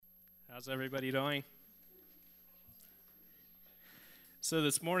How's everybody doing? So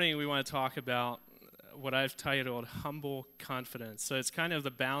this morning we want to talk about what I've titled humble confidence. So it's kind of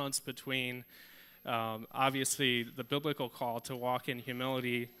the balance between obviously the biblical call to walk in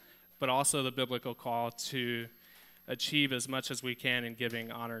humility, but also the biblical call to achieve as much as we can in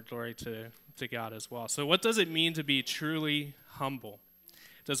giving honor and glory to God as well. So what does it mean to be truly humble?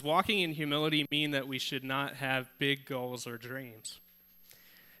 Does walking in humility mean that we should not have big goals or dreams?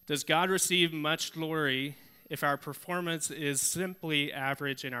 Does God receive much glory if our performance is simply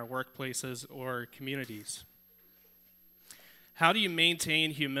average in our workplaces or communities? How do you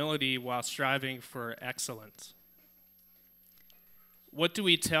maintain humility while striving for excellence? What do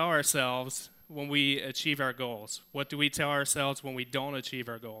we tell ourselves when we achieve our goals? What do we tell ourselves when we don't achieve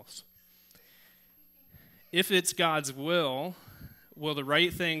our goals? If it's God's will the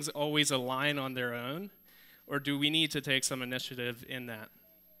right things always align on their own, or do we need to take some initiative in that?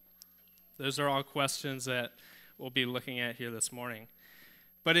 Those are all questions that we'll be looking at here this morning.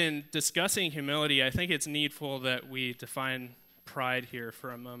 But in discussing humility, I think it's needful that we define pride here for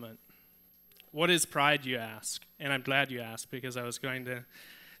a moment. What is pride, you ask? And I'm glad you asked, because I was going to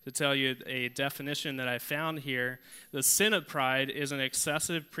tell you a definition that I found here. The sin of pride is an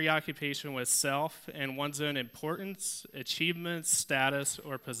excessive preoccupation with self and one's own importance, achievements, status,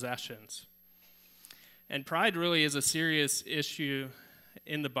 or possessions. And pride really is a serious issue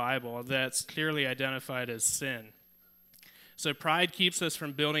in the Bible that's clearly identified as sin. So pride keeps us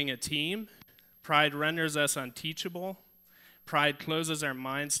from building a team. Pride renders us unteachable. Pride closes our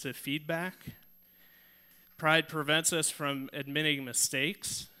minds to feedback. Pride prevents us from admitting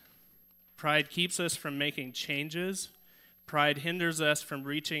mistakes. Pride keeps us from making changes. Pride hinders us from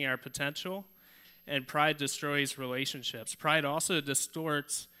reaching our potential. And pride destroys relationships. Pride also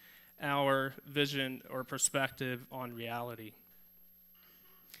distorts our vision or perspective on reality.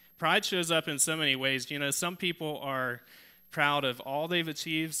 Pride shows up in so many ways. You know, some people are proud of all they've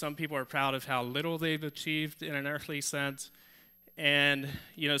achieved. Some people are proud of how little they've achieved in an earthly sense. And,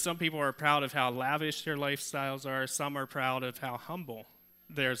 you know, some people are proud of how lavish their lifestyles are. Some are proud of how humble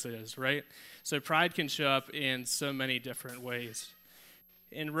theirs is, right? So pride can show up in so many different ways.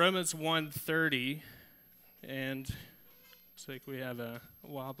 In Romans 1:30, and looks like we have a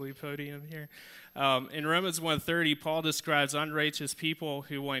wobbly podium here. In Romans 1:30, Paul describes unrighteous people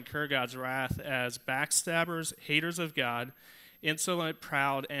who will incur God's wrath as backstabbers, haters of God, insolent,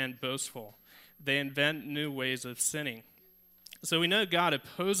 proud, and boastful. They invent new ways of sinning. So we know God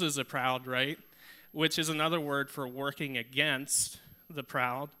opposes the proud, right? Which is another word for working against the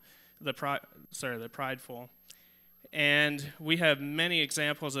prideful. And we have many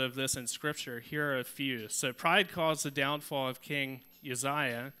examples of this in Scripture. Here are a few. So pride caused the downfall of King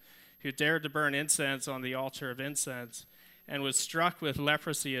Uzziah, who dared to burn incense on the altar of incense and was struck with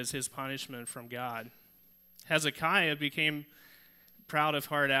leprosy as his punishment from God. Hezekiah became proud of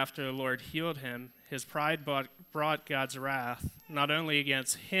heart after the Lord healed him. His pride brought God's wrath, not only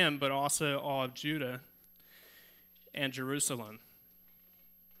against him, but also all of Judah and Jerusalem.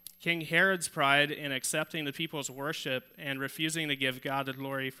 King Herod's pride in accepting the people's worship and refusing to give God the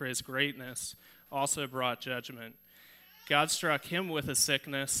glory for his greatness also brought judgment. God struck him with a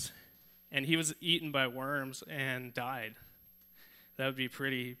sickness, and he was eaten by worms and died. That would be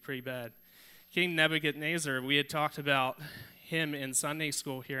pretty bad. King Nebuchadnezzar, we had talked about him in Sunday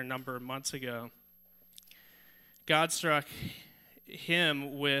school here a number of months ago. God struck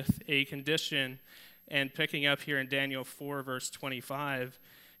him with a condition, and picking up here in Daniel 4, verse 25,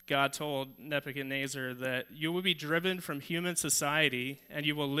 God told Nebuchadnezzar that you will be driven from human society and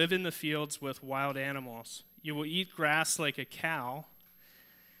you will live in the fields with wild animals. You will eat grass like a cow,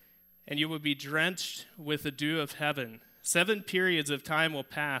 and you will be drenched with the dew of heaven. 7 periods of time will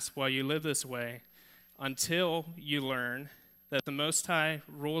pass while you live this way until you learn that the Most High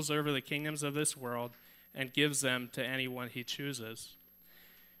rules over the kingdoms of this world and gives them to anyone he chooses.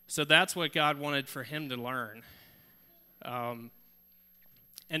 So that's what God wanted for him to learn.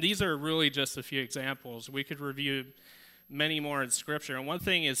 And these are really just a few examples. We could review many more in Scripture. And one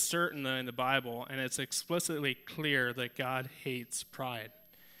thing is certain, though, in the Bible, and it's explicitly clear that God hates pride,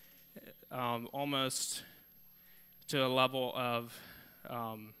 almost to a level of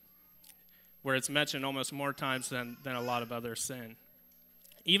where it's mentioned almost more times than a lot of other sin.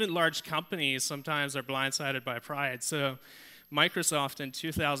 Even large companies sometimes are blindsided by pride. So Microsoft in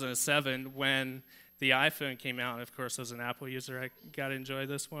 2007, when the iPhone came out, and of course, as an Apple user, I got to enjoy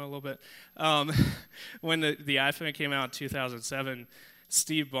this one a little bit. When the iPhone came out in 2007,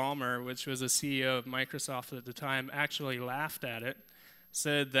 Steve Ballmer, which was the CEO of Microsoft at the time, actually laughed at it,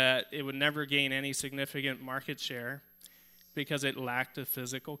 said that it would never gain any significant market share, because it lacked a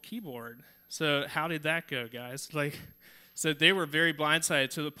physical keyboard. So how did that go, guys? So they were very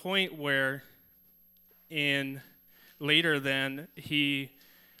blindsided to the point where later then he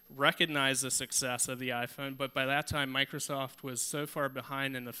recognized the success of the iPhone, but by that time Microsoft was so far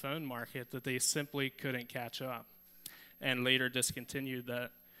behind in the phone market that they simply couldn't catch up, and later discontinued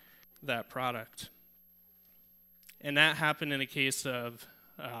that product. And that happened in a case of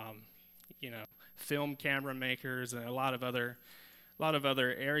film camera makers and a lot of other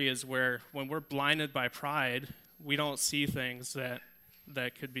areas where when we're blinded by pride, we don't see things that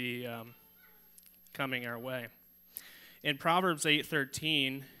could be coming our way. In Proverbs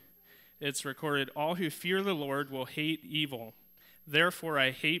 8:13, it's recorded, "All who fear the Lord will hate evil. Therefore I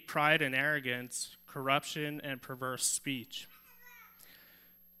hate pride and arrogance, corruption and perverse speech."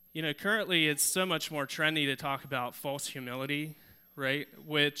 Currently it's so much more trendy to talk about false humility, right?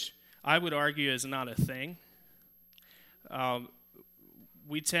 Which I would argue is not a thing.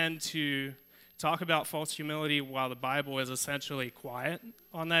 We tend to talk about false humility while the Bible is essentially quiet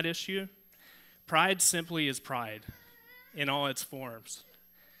on that issue. Pride simply is pride in all its forms.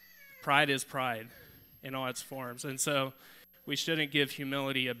 Pride is pride in all its forms. And so we shouldn't give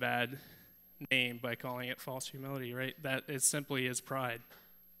humility a bad name by calling it false humility, right? That it simply is pride.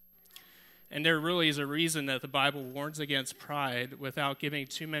 And there really is a reason that the Bible warns against pride without giving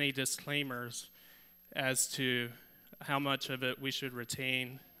too many disclaimers as to how much of it we should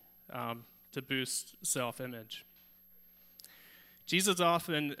retain to boost self-image. Jesus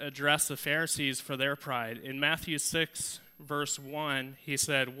often addressed the Pharisees for their pride. In Matthew 6, verse 1, he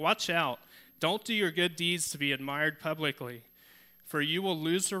said, "Watch out, don't do your good deeds to be admired publicly, for you will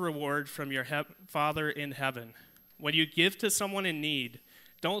lose the reward from your Father in heaven. When you give to someone in need,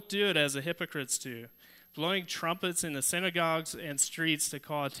 don't do it as the hypocrites do, blowing trumpets in the synagogues and streets to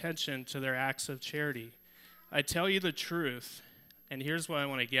call attention to their acts of charity. I tell you the truth," and here's what I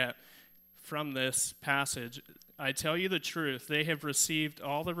want to get from this passage. I tell you the truth, they have received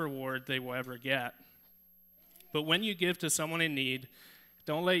all the reward they will ever get. But when you give to someone in need,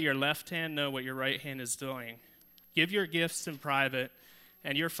 don't let your left hand know what your right hand is doing. Give your gifts in private,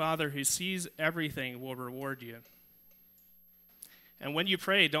 and your Father who sees everything will reward you. And when you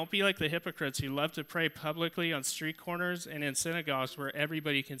pray, don't be like the hypocrites who love to pray publicly on street corners and in synagogues where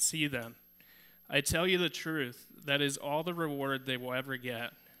everybody can see them. I tell you the truth, that is all the reward they will ever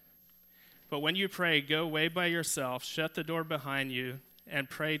get. But when you pray, go away by yourself, shut the door behind you, and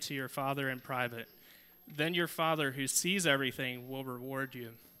pray to your Father in private. Then your Father who sees everything will reward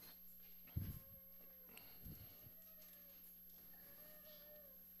you.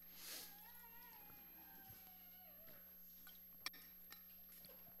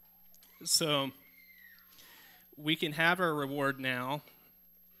 So we can have our reward now.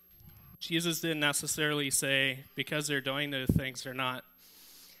 Jesus didn't necessarily say because they're doing those things they're not,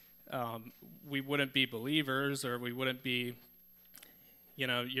 we wouldn't be believers, or we wouldn't be,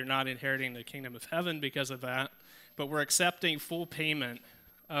 you're not inheriting the kingdom of heaven because of that, but we're accepting full payment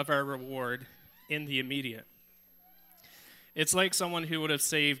of our reward in the immediate. It's like someone who would have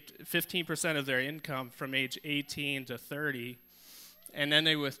saved 15% of their income from age 18 to 30, and then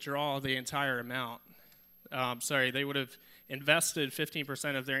they withdraw the entire amount. They would have invested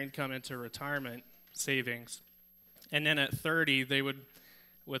 15% of their income into retirement savings, and then at 30, they would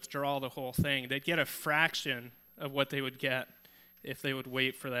withdraw the whole thing. They'd get a fraction of what they would get if they would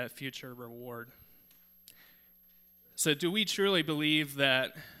wait for that future reward. So do we truly believe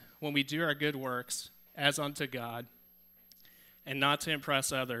that when we do our good works as unto God and not to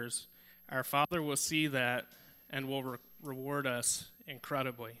impress others, our Father will see that and will reward us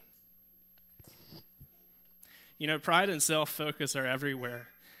incredibly? Pride and self-focus are everywhere.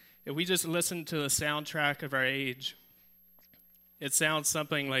 If we just listen to the soundtrack of our age, it sounds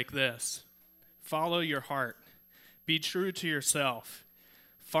something like this: follow your heart, be true to yourself,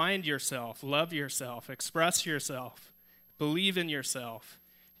 find yourself, love yourself, express yourself, believe in yourself,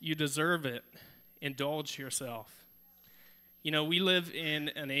 you deserve it, indulge yourself. We live in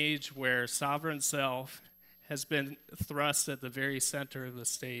an age where sovereign self has been thrust at the very center of the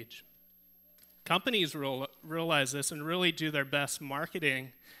stage. Companies realize this and really do their best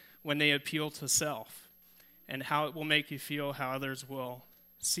marketing when they appeal to self and how it will make you feel, how others will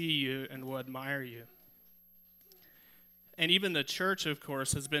see you and will admire you. And even the church, of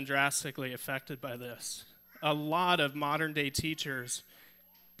course, has been drastically affected by this. A lot of modern-day teachers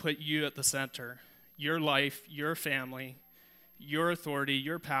put you at the center. Your life, your family, your authority,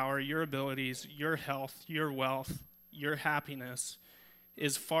 your power, your abilities, your health, your wealth, your happiness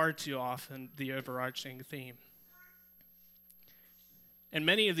is far too often the overarching theme. And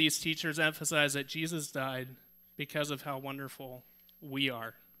many of these teachers emphasize that Jesus died because of how wonderful we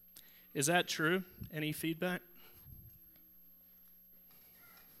are. Is that true? Any feedback?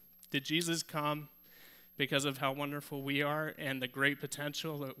 Did Jesus come because of how wonderful we are and the great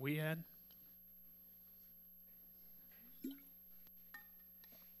potential that we had?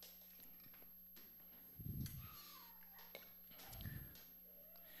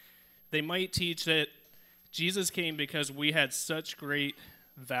 They might teach that Jesus came because we had such great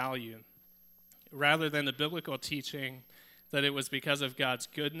value, rather than the biblical teaching that it was because of God's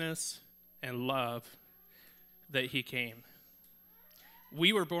goodness and love that he came.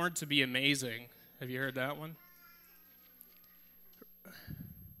 We were born to be amazing. Have you heard that one?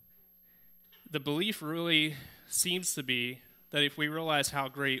 The belief really seems to be that if we realize how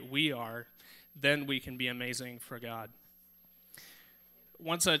great we are, then we can be amazing for God.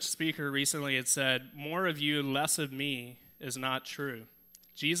 One such speaker recently had said, "More of you, less of me," is not true.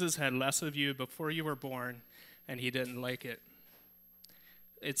 Jesus had less of you before you were born, and he didn't like it.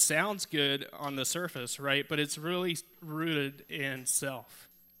 It sounds good on the surface, right? But it's really rooted in self.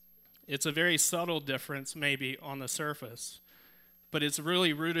 It's a very subtle difference, maybe, on the surface, but it's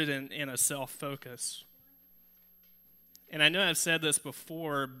really rooted in a self-focus. And I know I've said this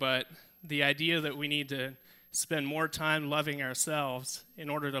before, but the idea that we need to spend more time loving ourselves in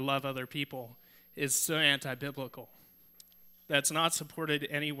order to love other people is so anti-biblical. That's not supported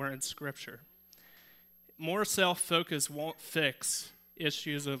anywhere in Scripture. More self-focus won't fix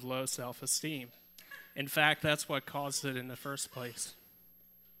issues of low self-esteem. In fact, that's what caused it in the first place.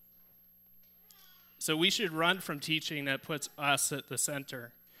 So we should run from teaching that puts us at the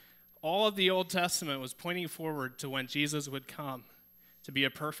center. All of the Old Testament was pointing forward to when Jesus would come to be a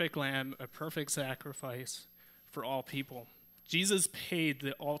perfect lamb, a perfect sacrifice for all people. Jesus paid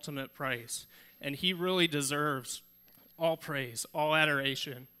the ultimate price, and he really deserves all praise, all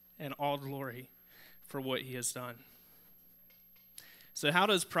adoration, and all glory for what he has done. So how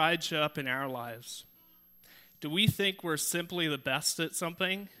does pride show up in our lives? Do we think we're simply the best at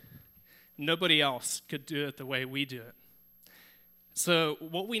something? Nobody else could do it the way we do it. So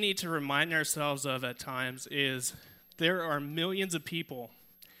what we need to remind ourselves of at times is there are millions of people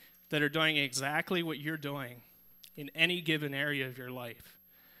that are doing exactly what you're doing in any given area of your life.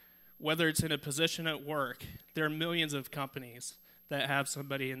 Whether it's in a position at work, there are millions of companies that have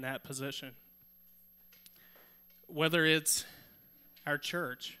somebody in that position. Whether it's our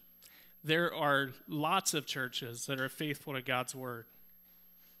church, there are lots of churches that are faithful to God's word.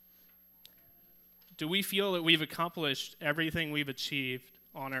 Do we feel that we've accomplished everything we've achieved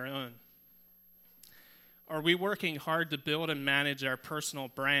on our own? Are we working hard to build and manage our personal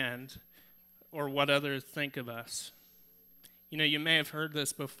brand or what others think of us? You know, you may have heard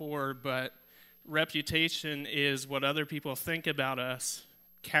this before, but reputation is what other people think about us.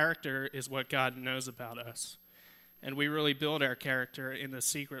 Character is what God knows about us. And we really build our character in the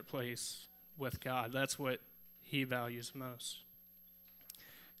secret place with God. That's what he values most.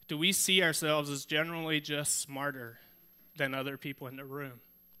 Do we see ourselves as generally just smarter than other people in the room?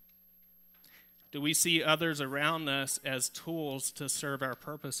 Do we see others around us as tools to serve our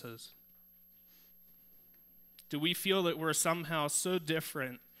purposes? Do we feel that we're somehow so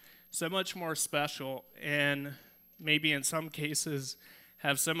different, so much more special, and maybe in some cases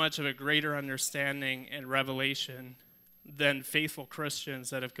have so much of a greater understanding and revelation than faithful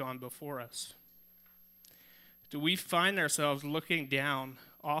Christians that have gone before us? Do we find ourselves looking down,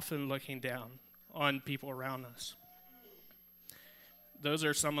 often looking down on people around us? Those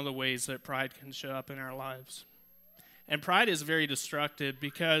are some of the ways that pride can show up in our lives. And pride is very destructive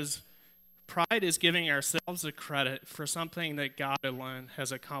because pride is giving ourselves the credit for something that God alone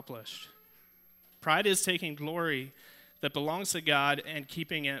has accomplished. Pride is taking glory that belongs to God and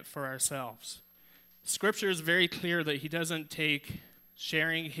keeping it for ourselves. Scripture is very clear that he doesn't take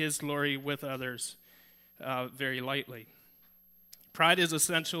sharing his glory with others very lightly. Pride is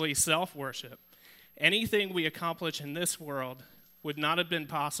essentially self-worship. Anything we accomplish in this world would not have been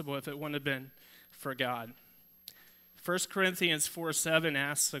possible if it wouldn't have been for God. 1 Corinthians 4:7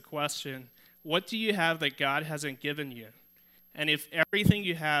 asks the question, what do you have that God hasn't given you? And if everything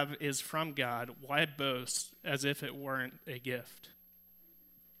you have is from God, why boast as if it weren't a gift?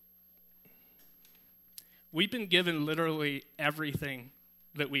 We've been given literally everything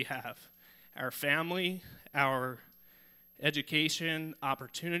that we have. Our family, our education,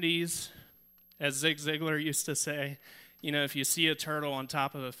 opportunities. As Zig Ziglar used to say, you know, if you see a turtle on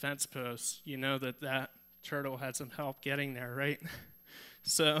top of a fence post, you know that that turtle had some help getting there, right?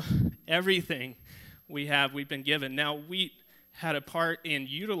 So everything we have, we've been given. Now, we had a part in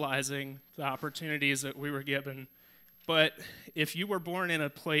utilizing the opportunities that we were given, but if you were born in a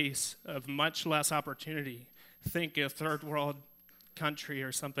place of much less opportunity, think a third world country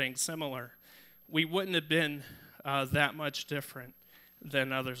or something similar, we wouldn't have been that much different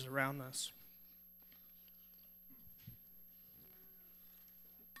than others around us.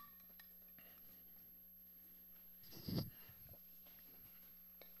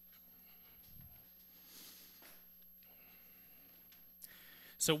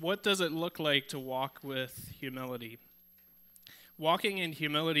 So what does it look like to walk with humility? Walking in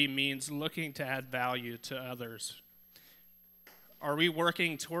humility means looking to add value to others. Are we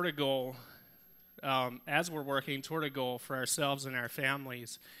working toward a goal? As we're working toward a goal for ourselves and our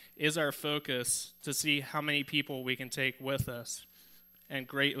families, is our focus to see how many people we can take with us and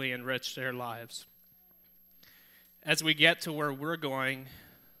greatly enrich their lives? As we get to where we're going,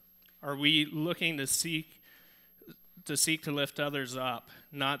 are we looking to seek to lift others up,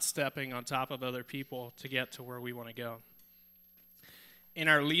 not stepping on top of other people to get to where we want to go? In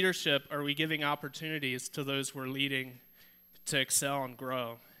our leadership, are we giving opportunities to those we're leading to excel and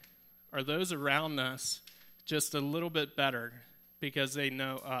grow? Are those around us just a little bit better because they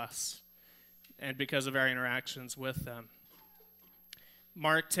know us and because of our interactions with them?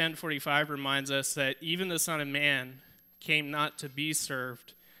 Mark 10:45 reminds us that even the Son of Man came not to be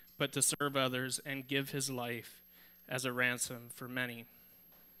served, but to serve others and give his life as a ransom for many.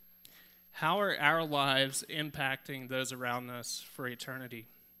 How are our lives impacting those around us for eternity?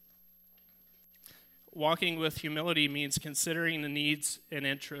 Walking with humility means considering the needs and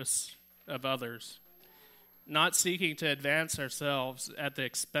interests of others, not seeking to advance ourselves at the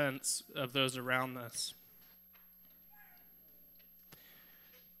expense of those around us.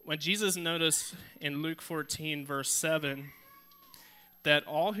 When Jesus noticed in Luke 14, verse 7, that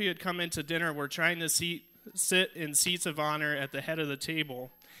all who had come into dinner were trying to sit in seats of honor at the head of the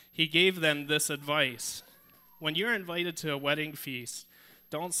table, he gave them this advice. When you're invited to a wedding feast,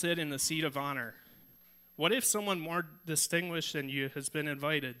 don't sit in the seat of honor. What if someone more distinguished than you has been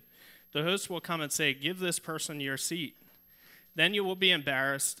invited? The host will come and say, give this person your seat. Then you will be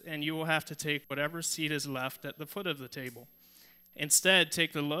embarrassed, and you will have to take whatever seat is left at the foot of the table. Instead,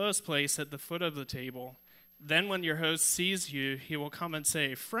 take the lowest place at the foot of the table. Then when your host sees you, he will come and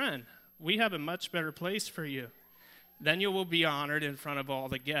say, friend, we have a much better place for you. Then you will be honored in front of all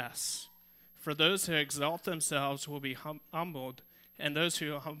the guests. For those who exalt themselves will be humbled, and those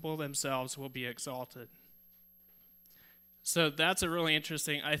who humble themselves will be exalted. So that's a really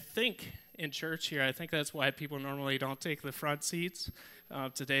interesting, I think in church here, I think that's why people normally don't take the front seats.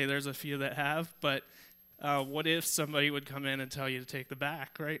 Today there's a few that have, but what if somebody would come in and tell you to take the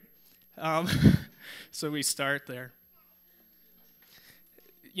back, right? So we start there.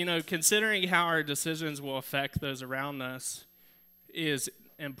 You know, considering how our decisions will affect those around us is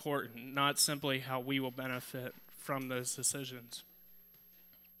important, not simply how we will benefit from those decisions.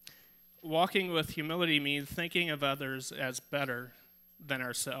 Walking with humility means thinking of others as better than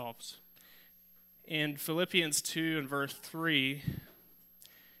ourselves. In Philippians 2 and verse 3,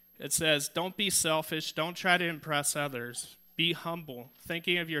 it says, don't be selfish, don't try to impress others. Be humble,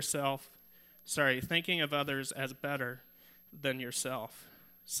 thinking of others as better than yourself.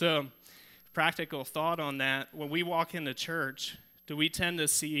 So, practical thought on that, when we walk into church, do we tend to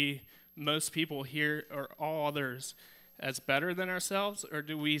see most people here or all others as better than ourselves, or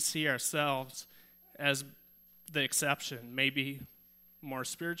do we see ourselves as the exception, maybe more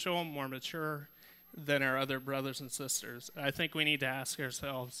spiritual, more mature than our other brothers and sisters? I think we need to ask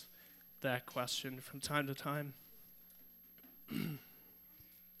ourselves that question from time to time.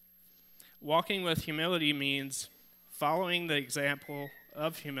 Walking with humility means following the example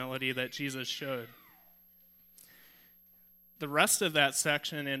of humility that Jesus showed. The rest of that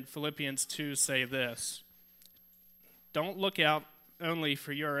section in Philippians 2 say this: don't look out only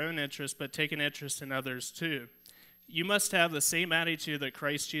for your own interest, but take an interest in others too. You must have the same attitude that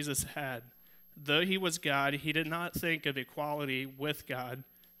Christ Jesus had. Though he was God, he did not think of equality with God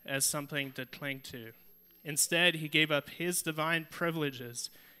as something to cling to. Instead, he gave up his divine privileges.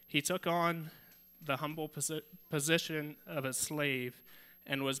 He took on the humble position of a slave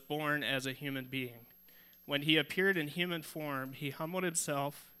and was born as a human being. When he appeared in human form, he humbled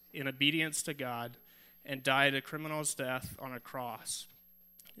himself in obedience to God and died a criminal's death on a cross.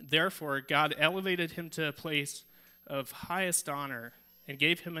 Therefore, God elevated him to a place of highest honor and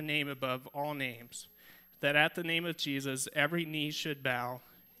gave him a name above all names, that at the name of Jesus every knee should bow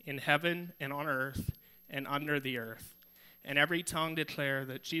in heaven and on earth and under the earth, and every tongue declare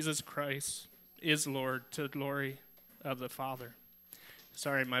that Jesus Christ is Lord, to the glory of the Father.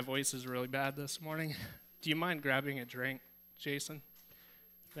 Sorry, my voice is really bad this morning. Do you mind grabbing a drink, Jason?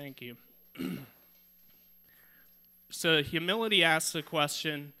 Thank you. So humility asks the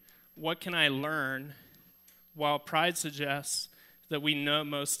question, what can I learn while pride suggests that we know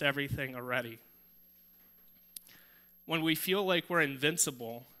most everything already. When we feel like we're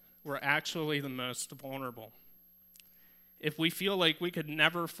invincible, we're actually the most vulnerable. If we feel like we could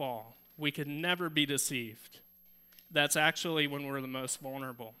never fall, we could never be deceived, that's actually when we're the most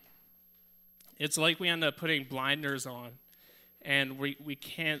vulnerable. It's like we end up putting blinders on, and we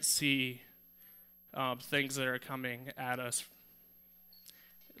can't see things that are coming at us.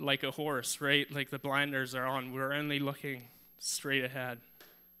 Like a horse, right? Like the blinders are on. We're only looking straight ahead.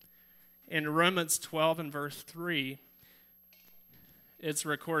 In Romans 12 and verse 3, it's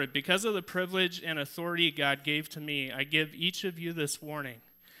recorded, "Because of the privilege and authority God gave to me, I give each of you this warning.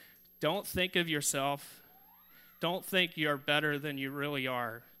 Don't think of yourself. Don't think you're better than you really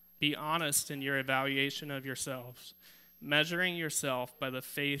are. Be honest in your evaluation of yourselves, measuring yourself by the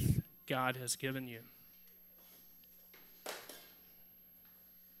faith God has given you."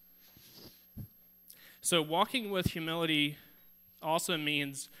 So walking with humility also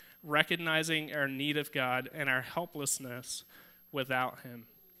means recognizing our need of God and our helplessness without him.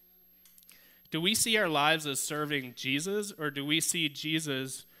 Do we see our lives as serving Jesus, or do we see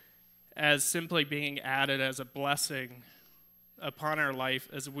Jesus as simply being added as a blessing upon our life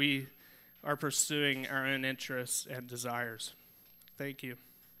as we are pursuing our own interests and desires? Thank you.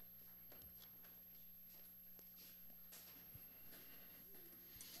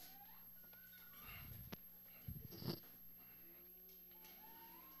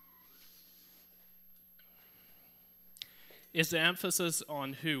 Is the emphasis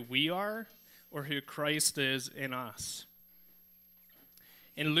on who we are or who Christ is in us?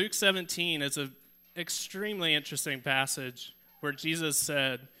 In Luke 17, it's an extremely interesting passage where Jesus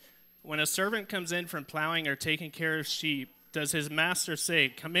said, "When a servant comes in from plowing or taking care of sheep, does his master say,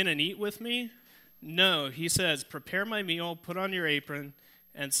 'Come in and eat with me'? No, he says, 'Prepare my meal, put on your apron,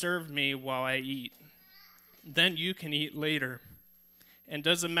 and serve me while I eat. Then you can eat later.' And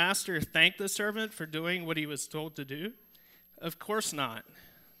does the master thank the servant for doing what he was told to do? Of course not."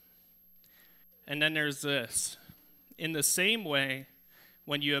 And then there's this. "In the same way,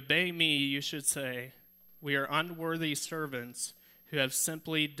 when you obey me, you should say, 'We are unworthy servants who have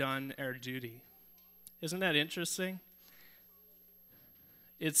simply done our duty.'" Isn't that interesting?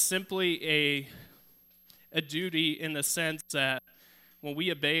 It's simply a duty in the sense that when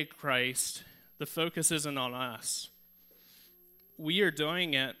we obey Christ, the focus isn't on us. We are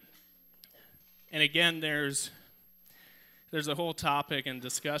doing it. And again, there's a whole topic and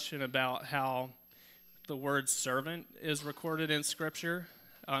discussion about how the word servant is recorded in Scripture.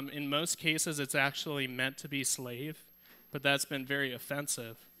 In most cases, it's actually meant to be slave, but that's been very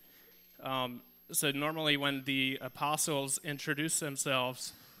offensive. So normally when the apostles introduced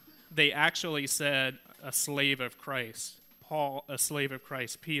themselves, they actually said a slave of Christ. Paul, a slave of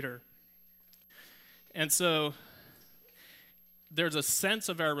Christ. Peter. And so there's a sense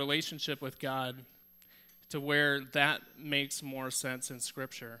of our relationship with God to where that makes more sense in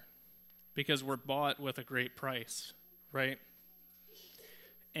Scripture because we're bought with a great price, right?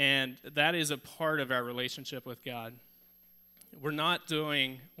 And that is a part of our relationship with God. We're not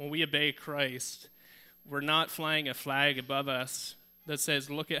doing, when we obey Christ, we're not flying a flag above us that says,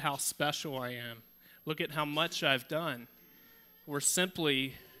 "Look at how special I am. Look at how much I've done." We're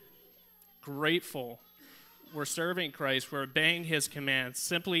simply grateful. We're serving Christ. We're obeying his commands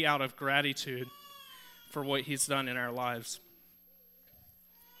simply out of gratitude for what he's done in our lives.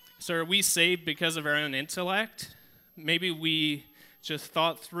 So are we saved because of our own intellect? Maybe we just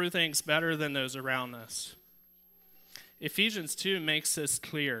thought through things better than those around us. Ephesians 2 makes this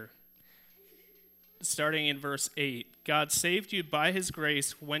clear. Starting in verse 8, "God saved you by his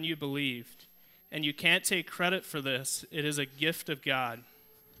grace when you believed, and you can't take credit for this. It is a gift of God.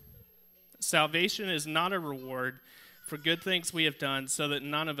 Salvation is not a reward for good things we have done, so that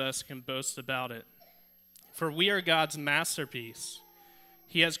none of us can boast about it. For we are God's masterpiece.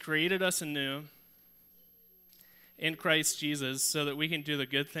 He has created us anew in Christ Jesus so that we can do the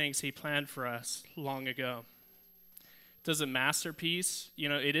good things he planned for us long ago." Does a masterpiece,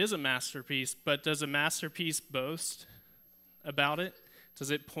 it is a masterpiece, but does a masterpiece boast about it?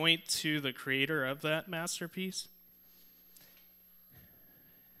 Does it point to the creator of that masterpiece?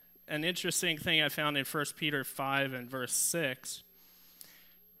 An interesting thing I found in 1 Peter 5 and verse 6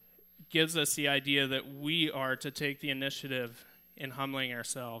 gives us the idea that we are to take the initiative in humbling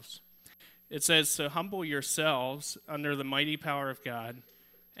ourselves. It says, "So humble yourselves under the mighty power of God,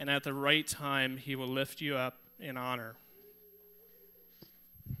 and at the right time he will lift you up in honor."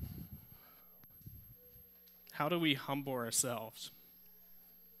 How do we humble ourselves?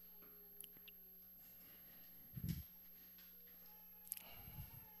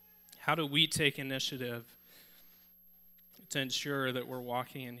 How do we take initiative to ensure that we're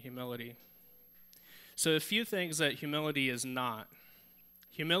walking in humility. So a few things that humility is not.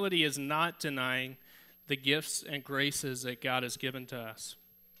 Humility is not denying the gifts and graces that God has given to us.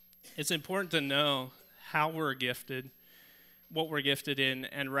 It's important to know how we're gifted, what we're gifted in,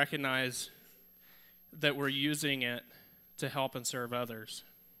 and recognize that we're using it to help and serve others.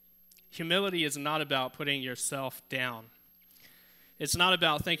 Humility is not about putting yourself down. It's not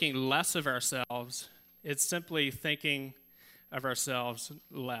about thinking less of ourselves. It's simply thinking of ourselves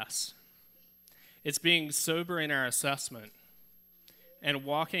less. It's being sober in our assessment and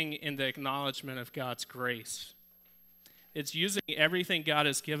walking in the acknowledgement of God's grace. It's using everything God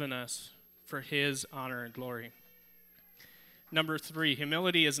has given us for his honor and glory. Number 3,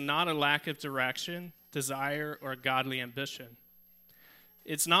 humility is not a lack of direction, desire, or godly ambition.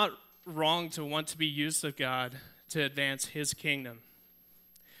 It's not wrong to want to be used of God to advance his kingdom.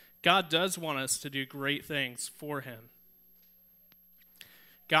 God does want us to do great things for him.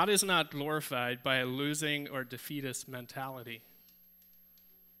 God is not glorified by a losing or defeatist mentality.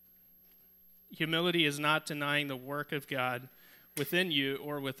 Humility is not denying the work of God within you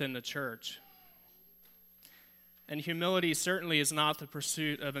or within the church. And humility certainly is not the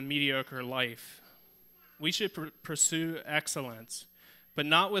pursuit of a mediocre life. We should pursue excellence, but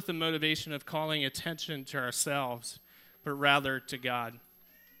not with the motivation of calling attention to ourselves, but rather to God.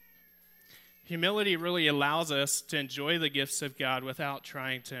 Humility really allows us to enjoy the gifts of God without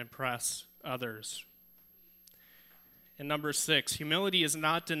trying to impress others. And number 6, humility is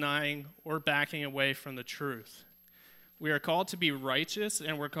not denying or backing away from the truth. We are called to be righteous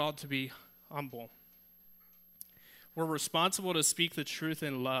and we're called to be humble. We're responsible to speak the truth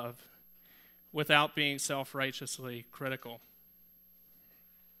in love without being self-righteously critical.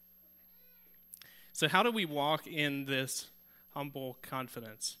 So how do we walk in this humble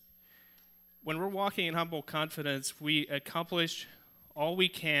confidence? When we're walking in humble confidence, we accomplish all we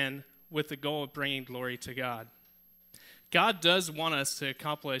can with the goal of bringing glory to God. God does want us to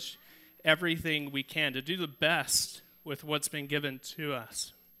accomplish everything we can, to do the best with what's been given to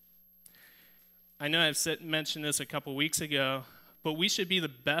us. I know I've mentioned this a couple weeks ago, but we should be the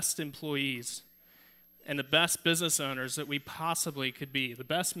best employees and the best business owners that we possibly could be, the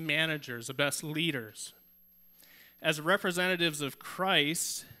best managers, the best leaders. As representatives of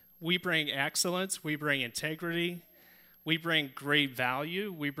Christ, we bring excellence, we bring integrity, we bring great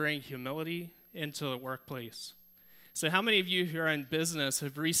value, we bring humility into the workplace. So how many of you who are in business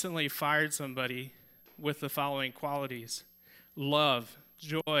have recently fired somebody with the following qualities? Love,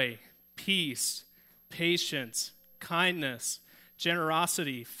 joy, peace, patience, kindness,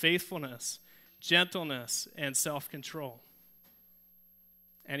 generosity, faithfulness, gentleness, and self-control.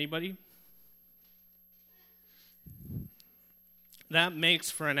 Anybody? That makes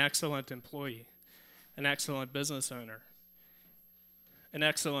for an excellent employee, an excellent business owner, an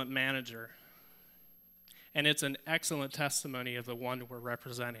excellent manager. And it's an excellent testimony of the one we're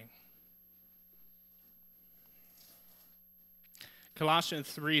representing.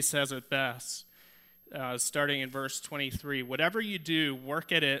 Colossians 3 says it best, starting in verse 23. Whatever you do,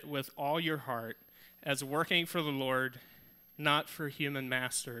 work at it with all your heart, as working for the Lord, not for human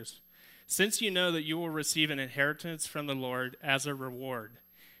masters, since you know that you will receive an inheritance from the Lord as a reward.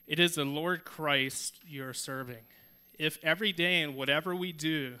 It is the Lord Christ you are serving. If every day in whatever we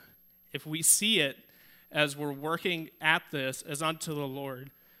do, if we see it as we're working at this as unto the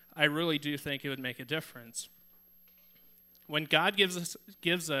Lord, I really do think it would make a difference. When God gives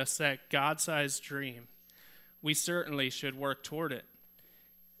us that God-sized dream, we certainly should work toward it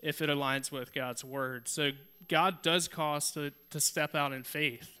if it aligns with God's word. So God does call us to step out in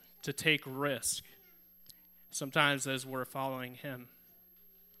faith, to take risk, sometimes as we're following him.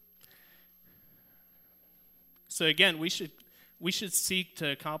 So again, we should seek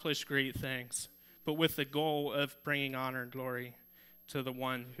to accomplish great things, but with the goal of bringing honor and glory to the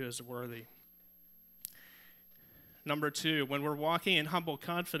one who is worthy. Number 2, when we're walking in humble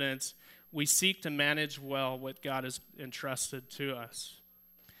confidence, we seek to manage well what God has entrusted to us.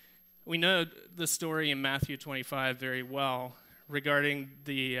 We know the story in Matthew 25 very well regarding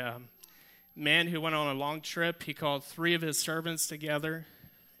the man who went on a long trip. He called 3 of his servants together,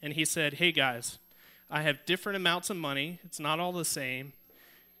 and he said, "Hey guys, I have different amounts of money. It's not all the same.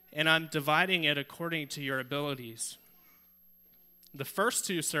 And I'm dividing it according to your abilities." The first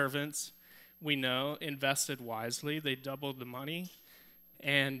 2 servants, we know, invested wisely. They doubled the money,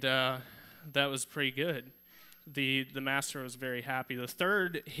 and that was pretty good. The master was very happy. The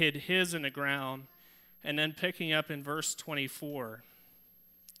third hid his in the ground, and then picking up in verse 24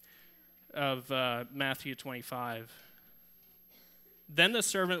 of Matthew 25. Then the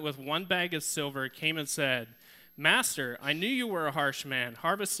servant with 1 bag of silver came and said, "Master, I knew you were a harsh man,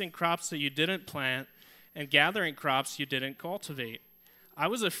 harvesting crops that you didn't plant and gathering crops you didn't cultivate. I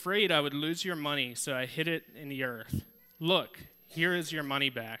was afraid I would lose your money, so I hid it in the earth. Look, here is your money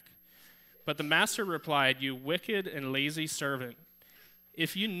back." But the master replied, "You wicked and lazy servant.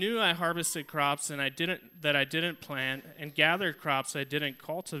 If you knew I harvested crops that I didn't plant and gathered crops I didn't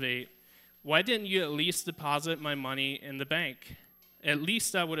cultivate, why didn't you at least deposit my money in the bank? At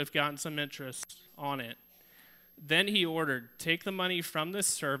least I would have gotten some interest on it." Then he ordered, "Take the money from this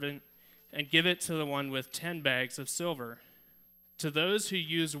servant and give it to the one with 10 bags of silver. To those who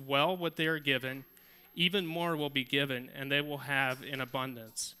use well what they are given, even more will be given, and they will have in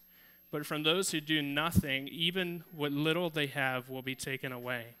abundance. But from those who do nothing, even what little they have will be taken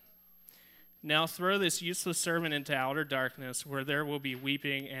away. Now throw this useless servant into outer darkness, where there will be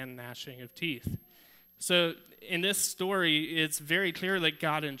weeping and gnashing of teeth." So in this story, it's very clear that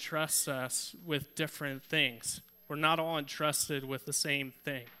God entrusts us with different things. We're not all entrusted with the same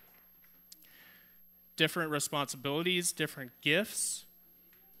thing. Different responsibilities, different gifts,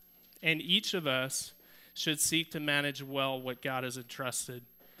 and each of us should seek to manage well what God has entrusted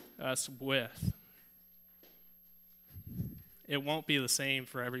us with. It won't be the same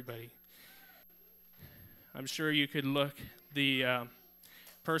for everybody. I'm sure you could look the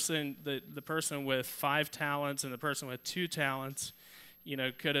person with 5 talents and the person with 2 talents,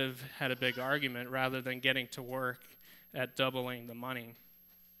 could have had a big argument rather than getting to work at doubling the money.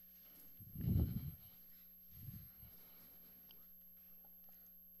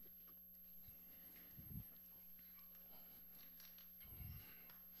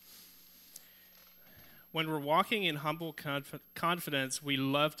 When we're walking in humble confidence, we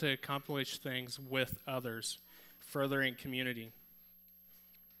love to accomplish things with others, furthering community.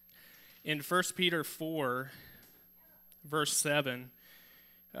 In 1 Peter 4, verse 7,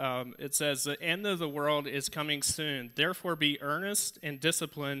 it says, "The end of the world is coming soon. Therefore be earnest and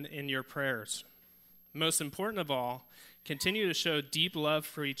disciplined in your prayers. Most important of all, continue to show deep love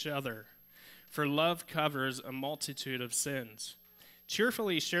for each other, for love covers a multitude of sins.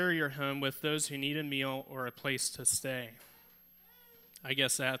 Cheerfully share your home with those who need a meal or a place to stay." I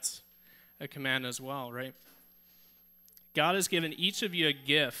guess that's a command as well, right? God has given each of you a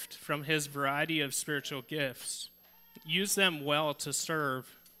gift from his variety of spiritual gifts. Use them well to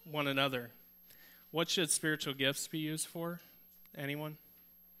serve one another. What should spiritual gifts be used for? Anyone?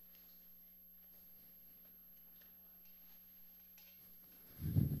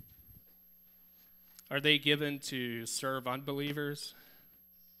 Are they given to serve unbelievers?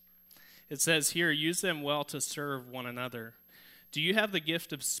 It says here, use them well to serve one another. Do you have the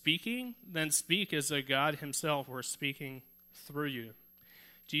gift of speaking? Then speak as though God himself were speaking through you.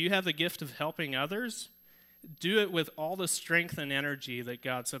 Do you have the gift of helping others? Do it with all the strength and energy that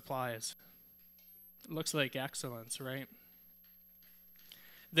God supplies. It looks like excellence, right?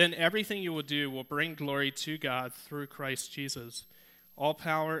 Then everything you will do will bring glory to God through Christ Jesus. All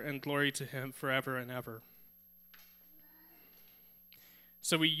power and glory to him forever and ever.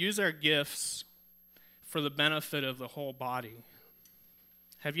 So we use our gifts for the benefit of the whole body.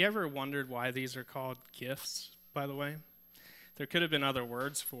 Have you ever wondered why these are called gifts, by the way? There could have been other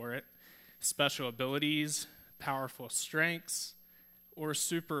words for it. Special abilities, powerful strengths, or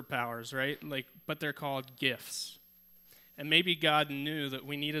superpowers, right? But they're called gifts. And maybe God knew that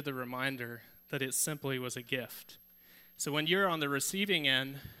we needed the reminder that it simply was a gift. So when you're on the receiving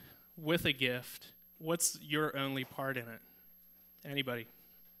end with a gift, what's your only part in it? Anybody?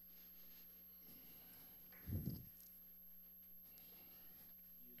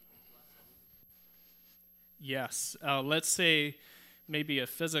 Yes. Let's say maybe a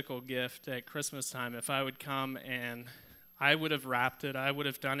physical gift at Christmas time. If I would come and I would have wrapped it, I would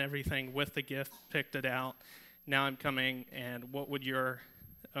have done everything with the gift, picked it out. Now I'm coming, and what would your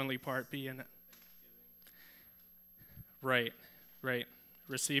only part be in it? Right.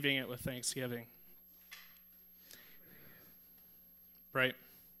 Receiving it with thanksgiving. Right.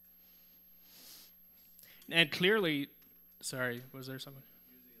 And clearly, sorry, was there something?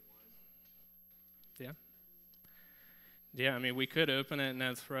 Yeah. Yeah, I mean, we could open it and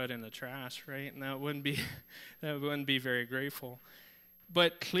then throw it in the trash, right? And that wouldn't be very grateful.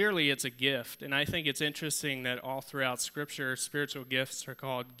 But clearly it's a gift, and I think it's interesting that all throughout Scripture, spiritual gifts are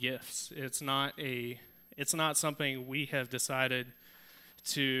called gifts. It's not something we have decided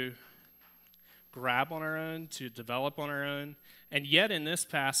to grab on our own, to develop on our own. And yet in this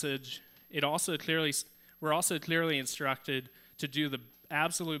passage, we're also clearly instructed to do the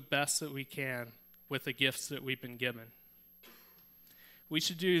absolute best that we can with the gifts that we've been given. We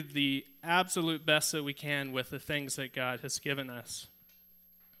should do the absolute best that we can with the things that God has given us.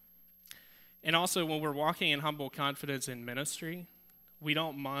 And also, when we're walking in humble confidence in ministry, we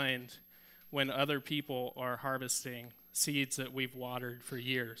don't mind when other people are harvesting seeds that we've watered for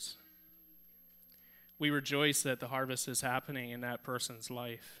years. We rejoice that the harvest is happening in that person's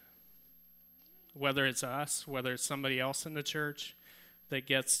life. Whether it's us, whether it's somebody else in the church that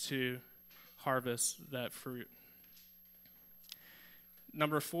gets to harvest that fruit.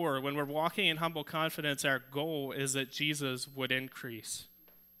 Number 4, when we're walking in humble confidence, our goal is that Jesus would increase.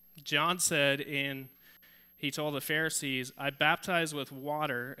 John said he told the Pharisees, I baptize with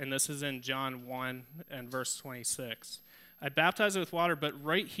water, and this is in John 1 and verse 26. I baptize with water, but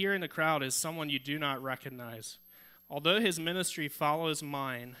right here in the crowd is someone you do not recognize. Although his ministry follows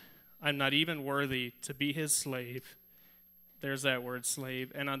mine, I'm not even worthy to be his slave. There's that word,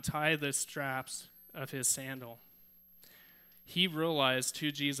 slave, and untie the straps of his sandal. He realized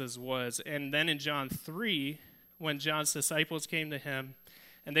who Jesus was. And then in John 3, when John's disciples came to him,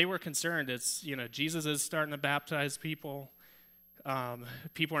 and they were concerned, Jesus is starting to baptize people.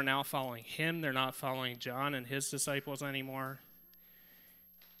 People are now following him. They're not following John and his disciples anymore.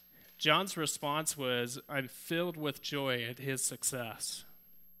 John's response was, I'm filled with joy at his success.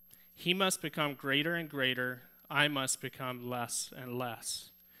 He must become greater and greater. I must become less and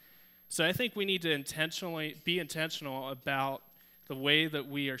less. So I think we need to be intentional about the way that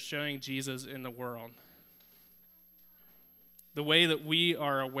we are showing Jesus in the world. The way that we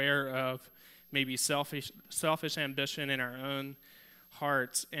are aware of maybe selfish ambition in our own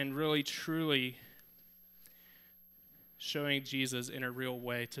hearts and really truly showing Jesus in a real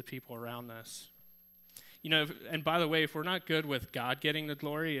way to people around us. And by the way, if we're not good with God getting the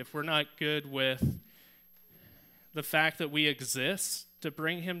glory, if we're not good with the fact that we exist to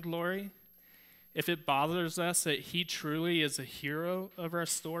bring him glory, if it bothers us that he truly is a hero of our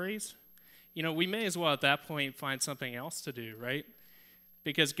stories, we may as well at that point find something else to do, right?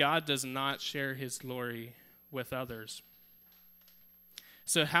 Because God does not share his glory with others.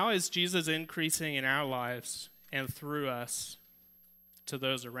 So how is Jesus increasing in our lives and through us to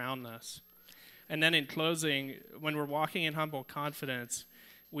those around us? And then in closing, when we're walking in humble confidence,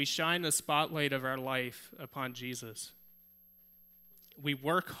 we shine the spotlight of our life upon Jesus. We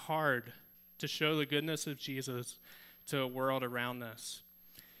work hard to show the goodness of Jesus to a world around us.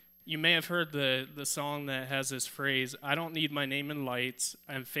 You may have heard the song that has this phrase, I don't need my name in lights,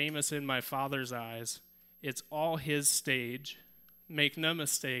 I'm famous in my Father's eyes. It's all his stage. Make no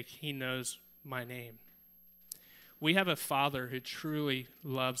mistake, he knows my name. We have a Father who truly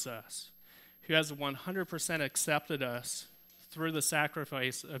loves us, who has 100% accepted us through the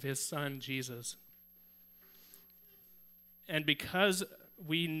sacrifice of his Son, Jesus. And because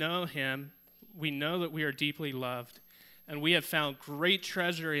we know him, we know that we are deeply loved, and we have found great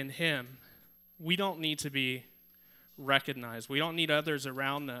treasure in him. We don't need to be recognized. We don't need others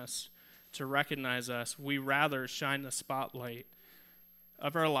around us to recognize us. We rather shine the spotlight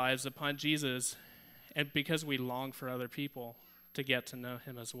of our lives upon Jesus, and because we long for other people to get to know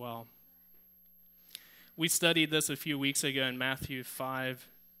him as well. We studied this a few weeks ago in Matthew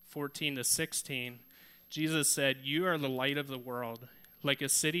 5:14-16. Jesus said, you are the light of the world, like a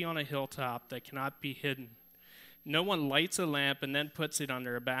city on a hilltop that cannot be hidden. No one lights a lamp and then puts it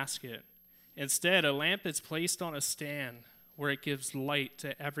under a basket. Instead, a lamp is placed on a stand where it gives light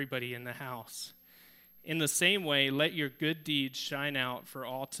to everybody in the house. In the same way, let your good deeds shine out for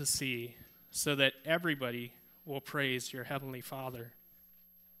all to see, so that everybody will praise your heavenly Father.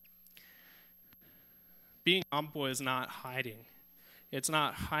 Being humble is not hiding. It's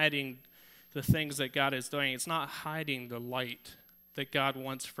not hiding the things that God is doing. It's not hiding the light that God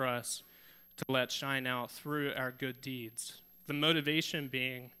wants for us to let shine out through our good deeds. The motivation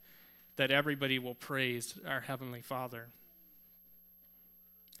being that everybody will praise our Heavenly Father.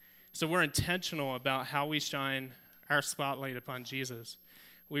 So we're intentional about how we shine our spotlight upon Jesus.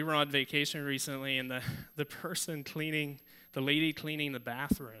 We were on vacation recently, and the lady cleaning the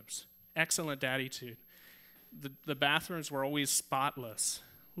bathrooms, excellent attitude. The bathrooms were always spotless,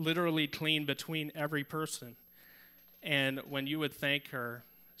 literally clean between every person. And when you would thank her,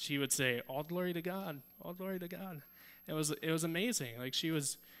 she would say, all glory to God, all glory to God. It was amazing. Like, she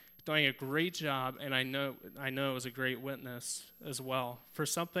was doing a great job, and I know it was a great witness as well for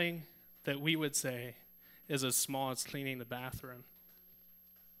something that we would say is as small as cleaning the bathroom.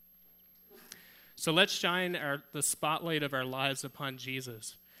 So let's shine the spotlight of our lives upon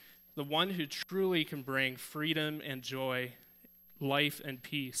Jesus, the one who truly can bring freedom and joy, life and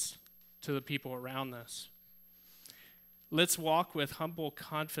peace to the people around us. Let's walk with humble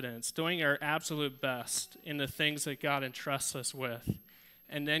confidence, doing our absolute best in the things that God entrusts us with,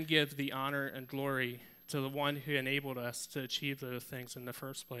 and then give the honor and glory to the one who enabled us to achieve those things in the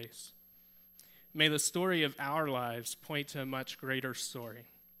first place. May the story of our lives point to a much greater story.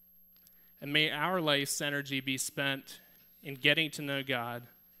 And may our life's energy be spent in getting to know God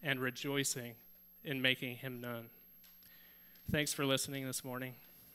and rejoicing in making him known. Thanks for listening this morning.